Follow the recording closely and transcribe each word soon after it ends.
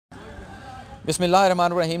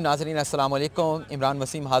बिस्मिल्लाहिर्रहमानिर्रहीम। नाज़रीन अस्सलाम वालेकुम। इमरान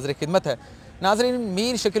वसीम हाज़िर खिदमत है। नाज़रीन,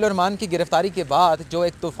 मीर शकील और रहमान की गिरफ़्तारी के बाद जो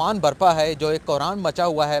एक तूफ़ान बरपा है, जो एक कोरान मचा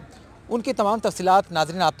हुआ है, उनकी तमाम तफ़सीलात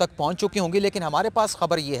नाज़रीन आप तक पहुँच चुकी होंगी। लेकिन हमारे पास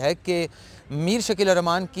ख़बर ये है कि मीर शकील और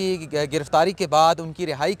रहमान की गिरफ़्तारी के बाद उनकी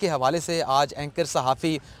रिहाई के हवाले से आज एंकर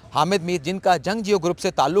सहाफ़ी हामिद मीर, जिनका जंग जियो ग्रुप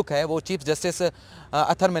से ताल्लुक़ है, वो चीफ़ जस्टिस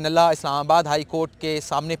अतर मिनल्ला इस्लामाबाद हाई कोर्ट के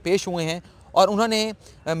सामने पेश हुए हैं और उन्होंने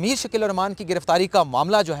मीर शकील और रहमान की गिरफ़्तारी का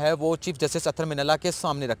मामला जो है वो चीफ़ जस्टिस अतर मिनल्ला के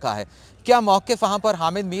सामने रखा है। क्या मौक़िफ़ वहाँ पर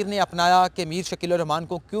हामिद मीर ने अपनाया कि मीर शकील और रहमान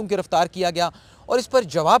को क्यों गिरफ़्तार किया गया और इस पर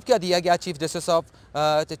जवाब क्या दिया गया chief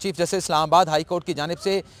justice Islamabad high court की जानिब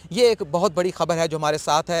से, ये एक बहुत बड़ी ख़बर है जो हमारे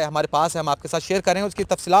साथ है, हमारे पास है, हम आपके साथ शेयर करेंगे। उसकी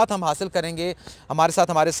तफसीलात हम हासिल करेंगे। हमारे साथ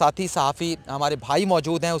हमारे साथी सहाफ़ी हमारे भाई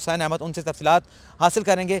मौजूद हैं, हुसैन अहमद, उनसे तफसीलात हासिल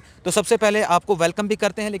करेंगे। तो सबसे पहले आपको वेलकम भी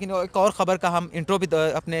करते हैं, लेकिन एक और ख़बर का हम इंट्रो भी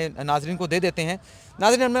अपने नाज़रीन को दे देते हैं।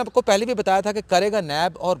 नाज़रीन, हमने आपको पहले भी बताया था कि करेगा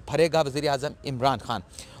नैब और भरेगा वज़ीर आज़म इमरान खान,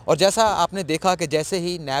 और जैसा आपने देखा कि जैसे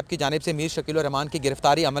ही नैब की जानिब से मीर शकील और रहमान की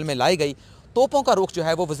गिरफ़्तारी अमल में लाई गई, तोपों का रुख जो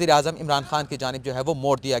है वो वज़ीर आज़म इमरान खान की जानिब जो है वो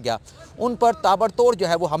मोड़ दिया गया। उन पर ताबड़तोड़ जो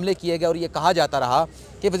है वो हमले किए गए और ये कहा जाता रहा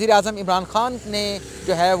कि वज़ीर आज़म इमरान खान ने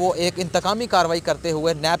जो है वो एक इंतकामी कार्रवाई करते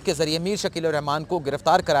हुए नैब के ज़रिए मीर शकील और रहमान को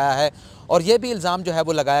गिरफ़्तार कराया है, और ये भी इल्ज़ाम जो है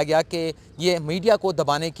वो लगाया गया कि ये मीडिया को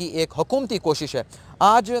दबाने की एक हुकूमती कोशिश है।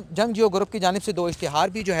 आज जंग जियो ग्रुप की जानिब से 2 इश्तिहार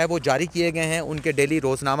भी जो है वो जारी किए गए हैं उनके डेली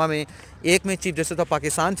रोज़नामा में। एक में चीफ़ जस्टिस ऑफ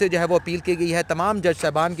पाकिस्तान से जो है वो अपील की गई है, तमाम जज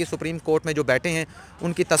साहबान की सुप्रीम कोर्ट में जो बैठे हैं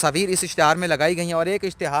उनकी तस्वीर इस इश्तिहार में लगाई गई हैं, और एक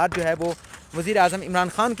इश्तिहार जो है वो वज़ीर आज़म इमरान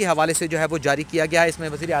खान के हवाले से जो है वो जारी किया गया है। इसमें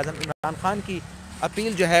वज़ीर आज़म इमरान खान की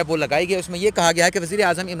अपील जो है वो लगाई गई है। उसमें यह कहा गया है कि वज़ीर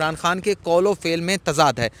आज़म इमरान खान के कौल व फ़ेल में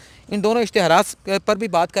तज़ाद है। इन दोनों इश्तिहारात पर भी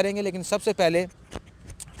बात करेंगे, लेकिन सबसे पहले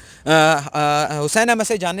हुसैन अहमद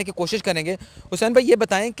से जानने की कोशिश करेंगे। हुसैन भाई, ये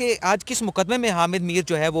बताएं कि आज किस मुकदमे में हामिद मीर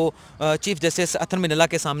जो है वो चीफ़ जस्टिस अतर मिनल्ला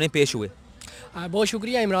के सामने पेश हुए? बहुत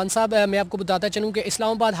शुक्रिया इमरान साहब। मैं आपको बताता चलूँ कि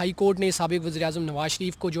इस्लामाबाद हाई कोर्ट ने साबिक़ वज़ीर-ए-आज़म नवाज़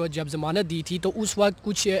शरीफ को जो जब ज़मानत दी थी, तो उस वक्त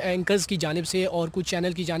कुछ एंकर्स की जानिब से और कुछ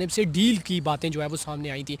चैनल की जानिब से डील की बातें जो है वो सामने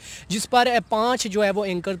आई थी, जिस पर 5 जो है वो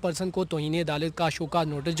एंकर पर्सन को तौहीन अदालत का शोकॉज़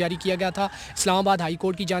नोटिस जारी किया गया था इस्लामाबाद हाई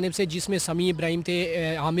कोर्ट की जानिब से, जिसमें समी इब्राहिम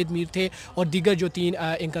थे, हामिद मीर थे और दीगर जो 3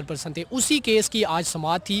 एंकर पर्सन थे। उसी केस की आज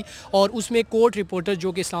समाअत थी और उसमें कोर्ट रिपोर्टर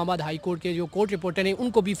जो कि इस्लामाबाद हाई कोर्ट के जो कोर्ट रिपोर्टर हैं,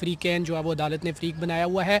 उनको भी फ़रीक़ैन जो है वो अदालत ने फ़रीक बनाया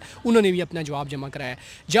हुआ है, उन्होंने भी अपना जवाब जमा कराया।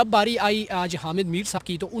 जब बारी आई आज हामिद मीर साहब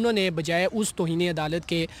की, तो उन्होंने बजाय उस तौहीन अदालत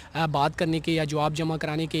के बात करने के या जवाब जमा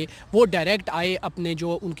कराने के, वो डायरेक्ट आए अपने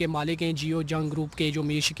जो उनके मालिक हैं जियो जंग ग्रुप के, जो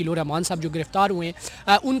मीर शकील और रहमान साहब जो गिरफ्तार हुए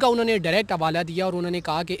हैं, उनका उन्होंने डायरेक्ट हवाला दिया और उन्होंने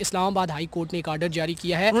कहा कि इस्लामाबाद हाई कोर्ट ने एक आर्डर जारी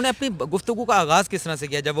किया है। उन्होंने अपनी गुफ्तगू का आगाज़ किस तरह से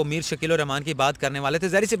किया जब वो मीर शकील और रहमान की बात करने वाले थे?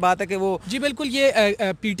 ज़ाहिर सी बात है कि वो जी बिल्कुल, ये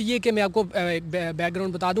PTA के, मैं आपको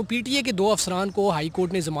बैकग्राउंड बता दूं, PTA के 2 अफसरान को हाई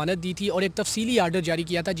कोर्ट ने ज़मानत दी थी और एक तफसीली आर्डर जारी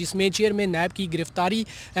किया था, जिसमें चेयरमैन नैब की गिरफ्तारी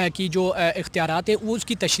की जो इख्तियारात है वो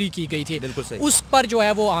उसकी तशरीह की गई थी। उस पर जो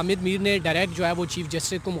है वो हामिद मीर ने डायरेक्ट जो है वो चीफ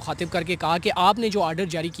जस्टिस को मुखातिब करके कहा कि आपने जो आर्डर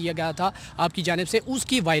जारी किया गया था आपकी जानिब से,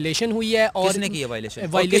 उसकी वायलेशन हुई है। और किसने की है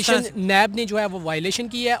वायलेशन? नैब ने जो है वो वायलेशन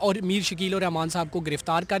की है और मीर शकील और रहमान साहब को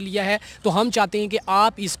गिरफ्तार कर लिया है। तो हम चाहते हैं कि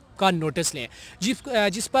आप इसका नोटिस लें,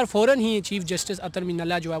 जिस पर फ़ौरन ही चीफ जस्टिस अतर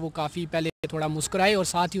मिनल्ला जो है वो काफ़ी पहले थोड़ा मुस्कुराए और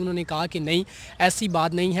साथ ही उन्होंने कहा कि नहीं, ऐसी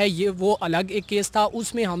बात नहीं है, ये वो अलग एक केस था,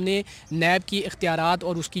 उसमें हमने नैब की इख्तियारात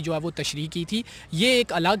और उसकी जो है वो तशरीह की थी, ये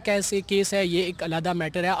एक अलग केस है, ये एक अलहदा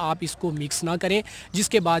मैटर है, आप इसको मिक्स ना करें।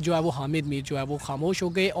 जिसके बाद जो है वो हामिद मीर जो है वो खामोश हो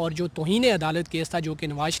गए और जो तौहीन अदालत केस था, जो कि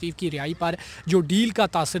नवाज़ शरीफ की रिहाई पर जो डील का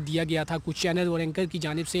तासर दिया गया था कुछ चैनल और एंकर की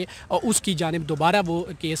जानिब से, और उसकी जानिब दोबारा वो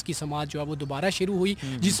केस की समाअत जो है वो दोबारा शुरू हुई,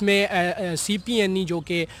 जिसमें CPNE जो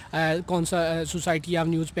कि कौन सा सोसाइटी ऑफ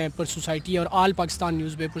न्यूज़पेपर सोसाइटी और आल पाकिस्तान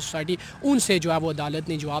न्यूज़पेपर सोसाइटी, उनसे जो है वो अदालत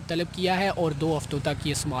ने जवाब तलब किया है और 2 हफ्तों तक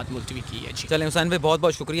ये समाअत मुलतवी की है। जी चलें हुसैन भाई, बहुत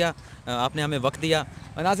बहुत शुक्रिया, आपने हमें वक्त दिया।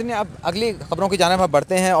 नाज़रीन, अब अगली खबरों की जानिब हम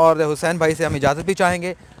बढ़ते हैं और हुसैन भाई से हम इजाज़त भी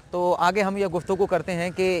चाहेंगे। तो आगे हम ये गुफ्तगू करते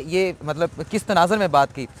हैं कि ये मतलब किस तनाज़र में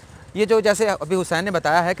बात की, ये जो जैसे अभी हुसैन ने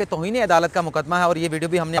बताया है कि तौहीन अदालत का मुकदमा है, और ये वीडियो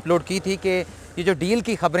भी हमने अपलोड की थी कि ये जो डील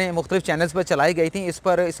की खबरें मुख्तलिफ चैनल्स पर चलाई गई थी, इस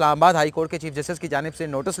पर इस्लामाबाद हाई कोर्ट के चीफ जस्टिस की जानिब से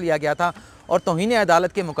नोटिस लिया गया था और तौहीन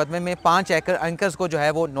अदालत के मुकदमे में 5 एंकर्स को जो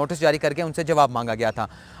है वो नोटिस जारी करके उनसे जवाब मांगा गया था।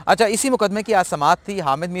 अच्छा, इसी मुकदमे की आज समाअत थी,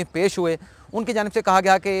 हामिद मीर पेश हुए। उनकी जानिब से कहा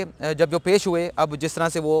गया कि जब जो पेश हुए, अब जिस तरह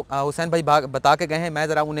से वो हुसैन भाई बता के गए हैं, मैं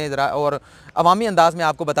ज़रा उन्हें ज़रा और अवामी अंदाज़ में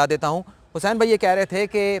आपको बता देता हूँ। हुसैन भाई ये कह रहे थे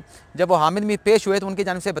कि जब वो हामिद मीर पेश हुए तो उनकी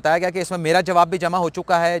जानिब से बताया गया कि इसमें मेरा जवाब भी जमा हो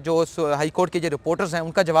चुका है, जो हाई कोर्ट के जो रिपोर्टर्स हैं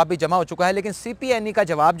उनका जवाब भी जमा हो चुका है, लेकिन CPNE का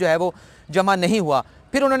जवाब जो है वो जमा नहीं हुआ।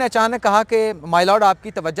 फिर उन्होंने अचानक कहा कि माय लॉर्ड,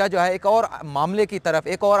 आपकी तवज्जो जो है एक और मामले की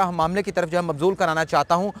तरफ जो है मबजूल कराना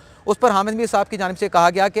चाहता हूँ। उस पर हामिद मीर साहब की जानिब से कहा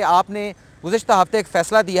गया कि आपने गुज़िश्ता हफ्ते एक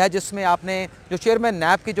फ़ैसला दिया है जिसमें आपने जो चेयरमैन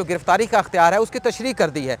नैब की जो गिरफ्तारी का अख्तियार है उसकी तशरीह कर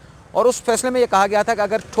दी है। और उस फैसले में ये कहा गया था कि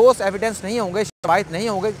अगर ठोस एविडेंस नहीं होंगे, शवाहिद नहीं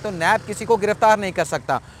होंगे, तो नैब किसी को गिरफ्तार नहीं कर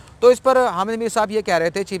सकता। तो इस पर हामिद मीर साहब ये कह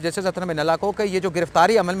रहे थे चीफ जस्टिस अतर मिनल्ला को कि ये जो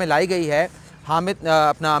गिरफ्तारी अमल में लाई गई है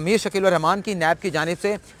अपना मीर शकील और रहमान की नैब की जानिब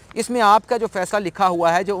से, इसमें आपका जो फैसला लिखा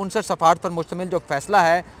हुआ है, जो 59 सफ़ात पर मुश्तमिल जो फैसला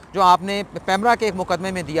है जो आपने पैमरा के एक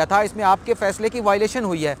मुकदमे में दिया था, इसमें आपके फैसले की वायलेशन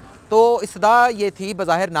हुई है। तो इस्तदा ये थी,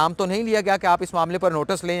 बज़ाहिर नाम तो नहीं लिया गया कि आप इस मामले पर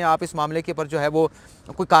नोटिस लें, आप इस मामले के ऊपर जो है वो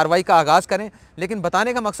कोई कार्रवाई का आगाज़ करें, लेकिन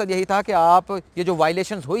बताने का मकसद यही था कि आप ये जो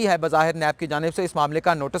वायलेशन हुई है बज़ाहिर नैब की जानिब से, इस मामले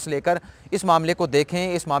का नोटिस लेकर इस मामले को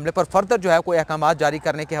देखें, इस मामले पर फर्दर जो है कोई अहकाम जारी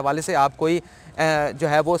करने के हवाले से आप कोई जो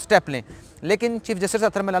है वो स्टेप लें। लेकिन चीफ जस्टिस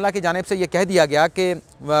अतर मिनल्ला की जानिब से ये कह दिया गया कि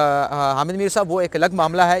हामिद मीर साहब वो एक अलग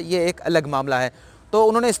मामला है, ये एक अलग मामला है। तो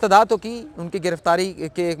उन्होंने इस्तदा तो की उनकी गिरफ्तारी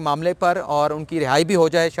के एक मामले पर और उनकी रिहाई भी हो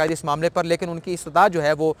जाए शायद इस मामले पर, लेकिन उनकी इस्तदा जो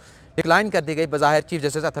है वो डिक्लाइन कर दी गई बज़ाहिर चीफ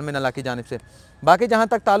जस्टिस अतर मिनल्ला की जानिब से। बाकी जहाँ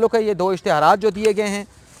तक ताल्लुक़ है, ये दो इश्तिहारात जो दिए गए हैं,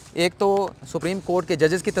 एक तो सुप्रीम कोर्ट के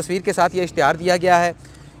जजेस की तस्वीर के साथ ये इश्तिहार दिया गया है।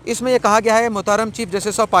 इसमें यह कहा गया है मोहतरम चीफ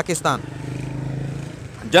जस्टिस ऑफ पाकिस्तान,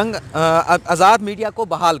 जंग आज़ाद मीडिया को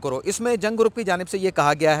बहाल करो। इसमें जंग ग्रुप की जानिब से ये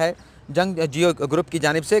कहा गया है, जंग जियो ग्रुप की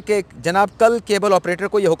जानिब से, कि जनाब कल केबल ऑपरेटर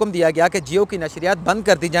को ये हुक्म दिया गया कि जियो की नशरियात बंद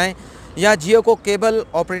कर दी जाएँ या जियो को केबल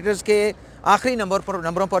ऑपरेटर्स के आखिरी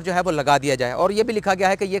नंबरों पर जो है वो लगा दिया जाए। और ये भी लिखा गया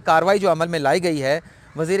है कि ये कार्रवाई जो अमल में लाई गई है,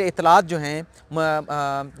 वज़ीर इत्तलात जो हैं,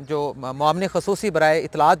 जो मुआवन ख़ुसूसी बराए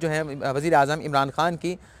इत्तलात जो हैं वज़ीर आज़म इमरान खान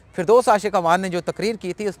की, फिरदौस आशिक अवान ने जो तकरीर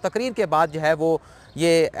की थी, उस तकरीर के बाद जो है वो ये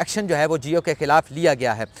एक्शन जो है वो जियो के ख़िलाफ़ लिया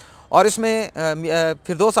गया है। और इसमें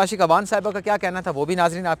फिरदौस आशिक अवान साहिबा का क्या कहना था वो भी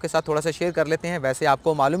नाज़रीन आपके साथ थोड़ा सा शेयर कर लेते हैं। वैसे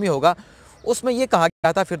आपको मालूम ही होगा, उसमें ये कहा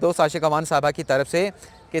गया था फिरदौस आशिक अवान साहिबा की तरफ से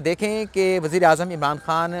कि देखें कि वज़ीर आज़म इमरान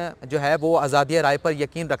खान जो है वो आज़ादी राय पर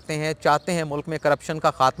यकीन रखते हैं, चाहते हैं मुल्क में करप्शन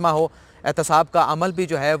का ख़ात्मा हो, एहतसाब का अमल भी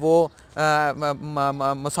जो है वो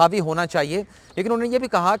मसावी होना चाहिए। लेकिन उन्होंने ये भी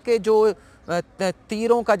कहा कि जो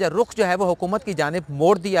तीरों का जो रुख जो है वो हुकूमत की जानिब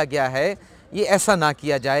मोड़ दिया गया है, ये ऐसा ना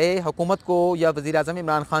किया जाए, हुकूमत को या वज़ीर आज़म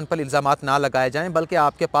इमरान खान पर इल्ज़ामात ना लगाए जाएँ, बल्कि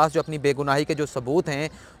आपके पास जो अपनी बेगुनाही के जो सबूत हैं,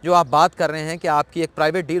 जो आप बात कर रहे हैं कि आपकी एक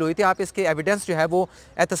प्राइवेट डील हुई थी, आप इसके एविडेंस जो है वो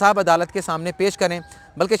एहतसाब अदालत के सामने पेश करें।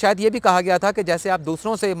 बल्कि शायद ये भी कहा गया था कि जैसे आप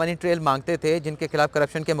दूसरों से मनी ट्रेल मांगते थे जिनके खिलाफ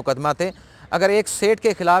करप्शन के मुकदमा थे, अगर एक सेठ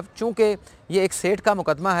के ख़िलाफ़, चूँकि ये एक सेठ का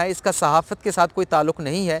मुकदमा है, इसका सहाफ़त के साथ कोई ताल्लुक़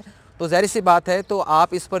नहीं है, तो ज़ाहिर सी बात है, तो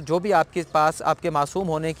आप इस पर जो भी आपके पास आपके मासूम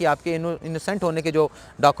होने की, आपके इनोसेंट होने के जो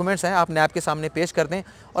डॉक्यूमेंट्स हैं, आप नैब के सामने पेश कर दें।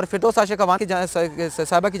 और फिरदौस आशिक अवान की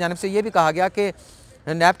साहिबा की जानिब से ये भी कहा गया कि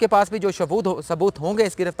नैब के पास भी जो सबूत होंगे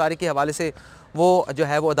इस गिरफ्तारी के हवाले से, वो जो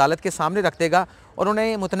है वो अदालत के सामने रख देगा। और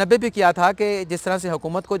उन्होंने मुतनब्बे भी किया था कि जिस तरह से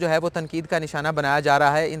हुकूमत को जो है वो तनकीद का निशाना बनाया जा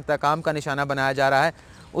रहा है, इंतकाम का निशाना बनाया जा रहा है,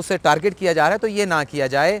 उससे टारगेट किया जा रहा है, तो ये ना किया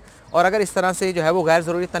जाए। और अगर इस तरह से जो है वो गैर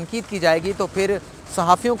ज़रूरी तनकीद की जाएगी तो फिर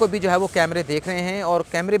सहाफ़ियों को भी जो है वो कैमरे देख रहे हैं और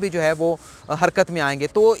कैमरे भी जो है वो हरकत में आएंगे।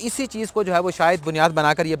 तो इसी चीज़ को जो है वो शायद बुनियाद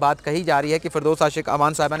बनाकर ये बात कही जा रही है कि फिरदौस आशिक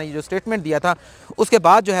अवान साहिबा ने ये जो स्टेटमेंट दिया था, उसके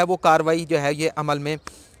बाद जो है वो कार्रवाई जो है ये अमल में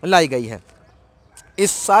लाई गई है।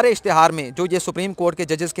 इस सारे इश्तिहार में जो ये सुप्रीम कोर्ट के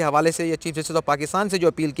जजेस के हवाले से या चीफ जस्टिस ऑफ पाकिस्तान से जो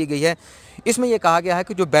अपील की गई है, इसमें यह कहा गया है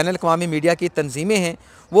कि जो बैनुल अक़वामी मीडिया की तंजीमें हैं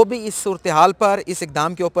वो भी इस सूरत हाल पर, इस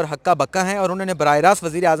इक़दाम के ऊपर हक्का बक्का हैं। और उन्होंने बराह रास्त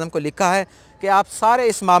वज़ीर आज़म को लिखा है कि आप सारे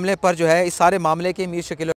इस मामले पर जो है, इस सारे मामले के मीर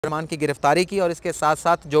शकील और रहमान की गिरफ्तारी की और इसके साथ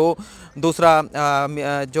साथ जो दूसरा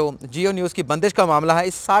जो जियो न्यूज़ की बंदिश का मामला है,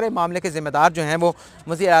 इस सारे मामले के ज़िम्मेदार जो हैं वो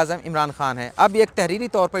वज़ीर आज़म इमरान खान है। अब एक तहरीरी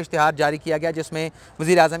तौर पर इश्तिहार जारी किया गया जिसमें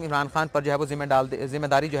वज़ीर आज़म इमरान खान पर जो है वो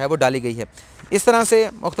ज़िम्मेदारी जो है वो डाली गई है। इस तरह से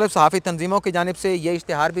मुख्तलिफ़ सहाफ़ी तंजीमों की जानिब से ये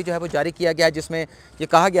इश्तिहार भी जो है वो जारी किया गया है जिसमें ये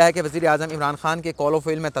कहा गया है कि वज़ीर आज़म इमरान खान के कौल व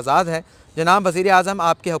फ़िल में तज़ाद है। जनाब वज़ीर आज़म,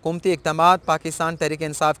 आपके हुकूमती इक़दामात पाकिस्तान तहरीक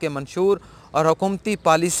इंसाफ के मंशूर और हुकूमती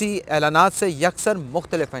पॉलिसी ऐलानात से यकसर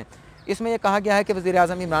मुख्तलिफ हैं। इसमें यह कहा गया है कि वज़ीर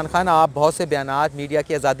आज़म इमरान खान, आप बहुत से बयानात मीडिया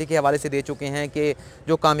की आज़ादी के हवाले से दे चुके हैं कि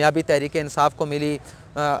जो कामयाबी तहरीक इंसाफ को मिली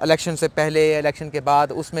इलेक्शन से पहले, इलेक्शन के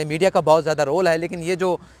बाद, उसमें मीडिया का बहुत ज़्यादा रोल है। लेकिन ये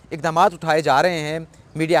जो इक़दामात उठाए जा रहे हैं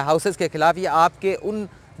मीडिया हाउसेस के ख़िलाफ़, ये आपके उन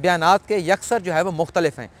बयानात के यकसर जो है वो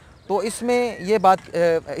मुख्तलिफ हैं। तो इसमें ये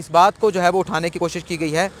इस बात को जो है वो उठाने की कोशिश की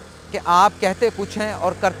गई है कि आप कहते कुछ हैं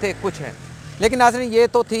और करते कुछ हैं। लेकिन नाज़रीन, ये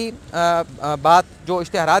तो थी बात जो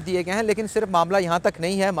इश्तिहारात दिए गए हैं, लेकिन सिर्फ मामला यहाँ तक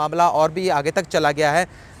नहीं है, मामला और भी आगे तक चला गया है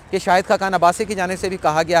कि शाहिद खाकान अब्बासी की जानिब से भी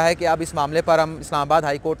कहा गया है कि अब इस मामले पर हम इस्लामाबाद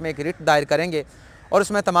हाई कोर्ट में एक रिट दायर करेंगे और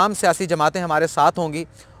उसमें तमाम सियासी जमातें हमारे साथ होंगी।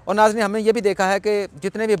 और नाज़रीन, हमने ये भी देखा है कि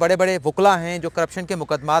जितने भी बड़े बड़े वकला हैं जो करप्शन के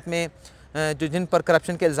मुकदमात में जो जिन पर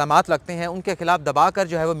करप्शन के इल्ज़ामात लगते हैं उनके ख़िलाफ़ दबाकर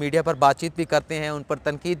जो है वो मीडिया पर बातचीत भी करते हैं, उन पर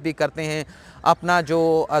तनकीद भी करते हैं, अपना जो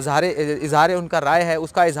इज़हार उनका राय है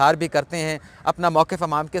उसका इज़हार भी करते हैं, अपना मौक़िफ़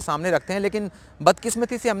अवाम के सामने रखते हैं। लेकिन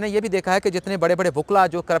बदकिस्मती से हमने ये भी देखा है कि जितने बड़े बड़े वुकला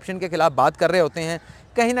जो करप्शन के ख़िलाफ़ बात कर रहे होते हैं,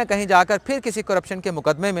 कहीं ना कहीं जाकर फिर किसी करप्शन के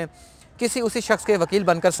मुकदमे में किसी उसी शख्स के वकील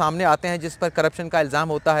बनकर सामने आते हैं जिस पर करप्शन का इल्ज़ाम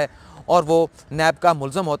होता है और वो नैब का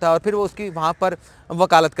मुल्ज़म होता है, और फिर वो उसकी वहाँ पर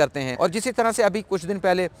वकालत करते हैं। और जिस तरह से अभी कुछ दिन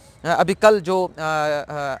पहले अभी कल जो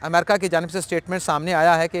अमेरिका की जानिब से स्टेटमेंट सामने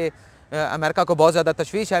आया है कि अमेरिका को बहुत ज़्यादा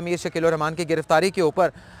तशवीश है मीर शकील और रहमान की गिरफ़्तारी के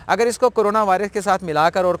ऊपर, अगर इसको कोरोना वायरस के साथ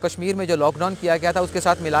मिलाकर और कश्मीर में जो लॉकडाउन किया गया था उसके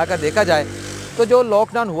साथ मिलाकर देखा जाए तो जो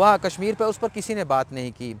लॉकडाउन हुआ कश्मीर पर उस पर किसी ने बात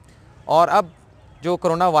नहीं की। और अब जो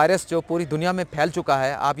कोरोना वायरस जो पूरी दुनिया में फैल चुका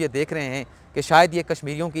है, आप ये देख रहे हैं कि शायद ये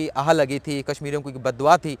कश्मीरियों की आह लगी थी, कश्मीरियों की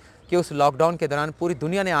बद्दुआ थी कि उस लॉकडाउन के दौरान पूरी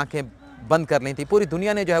दुनिया ने आंखें बंद कर ली थी, पूरी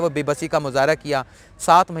दुनिया ने जो है वो बेबसी का मुजाहरा किया।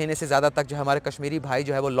 7 महीने से ज़्यादा तक जो हमारे कश्मीरी भाई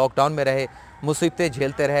जो है वो लॉकडाउन में रहे, मुसीबतें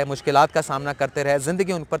झेलते रहे, मुश्किलात का सामना करते रहे,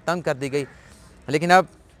 ज़िंदगी उन पर तंग कर दी गई। लेकिन अब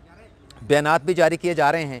बयानात भी जारी किए जा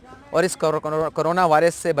रहे हैं और इस कोरोना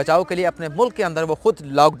वायरस से बचाव के लिए अपने मुल्क के अंदर वो ख़ुद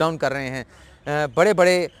लॉकडाउन कर रहे हैं। बड़े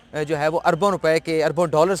बड़े जो है वो अरबों रुपए के, अरबों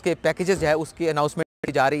डॉलर्स के पैकेजेस जो है उसकी अनाउंसमेंट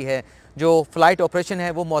की जा रही है, जो फ़्लाइट ऑपरेशन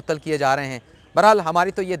है वो मुअत्तल किए जा रहे हैं। बहरहाल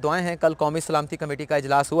हमारी तो ये दुआएं हैं। कल कौमी सलामती कमेटी का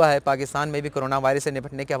इजलास हुआ है, पाकिस्तान में भी कोरोना वायरस से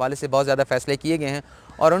निपटने के हवाले से बहुत ज़्यादा फ़ैसले किए गए हैं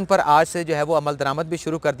और उन पर आज से जो है वो अमल दरामद भी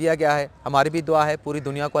शुरू कर दिया गया है। हमारी भी दुआ है पूरी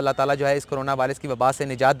दुनिया को अल्लाह ताला जो है इस कोरोना वायरस की वबा से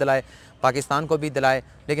निजात दिलाए, पाकिस्तान को भी दिलाए,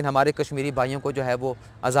 लेकिन हमारे कश्मीरी भाइयों को जो है वो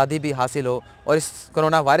आज़ादी भी हासिल हो और इस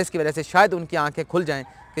कोरोना वायरस की वजह से शायद उनकी आँखें खुल जाएँ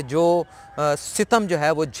कि जो सितम जो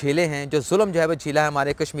है वो झेले हैं, जो जुल्म जो है वो झेला है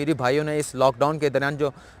हमारे कश्मीरी भाइयों ने इस लॉकडाउन के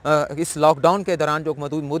दौरान जो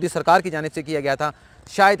मोदी सरकार की जानिब से किया गया था,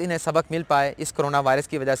 शायद इन्हें सबक मिल पाए इस कोरोना वायरस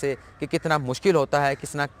की वजह से कि कितना मुश्किल होता है,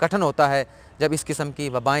 कितना कठिन होता है जब इस किस्म की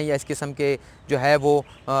वबाएँ या इस किस्म के जो है वो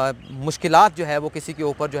मुश्किलात जो है वो किसी के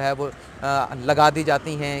ऊपर जो है वो लगा दी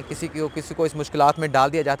जाती हैं, किसी को इस मुश्किलात में डाल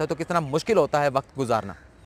दिया जाता है, तो कितना मुश्किल होता है वक्त गुजारना।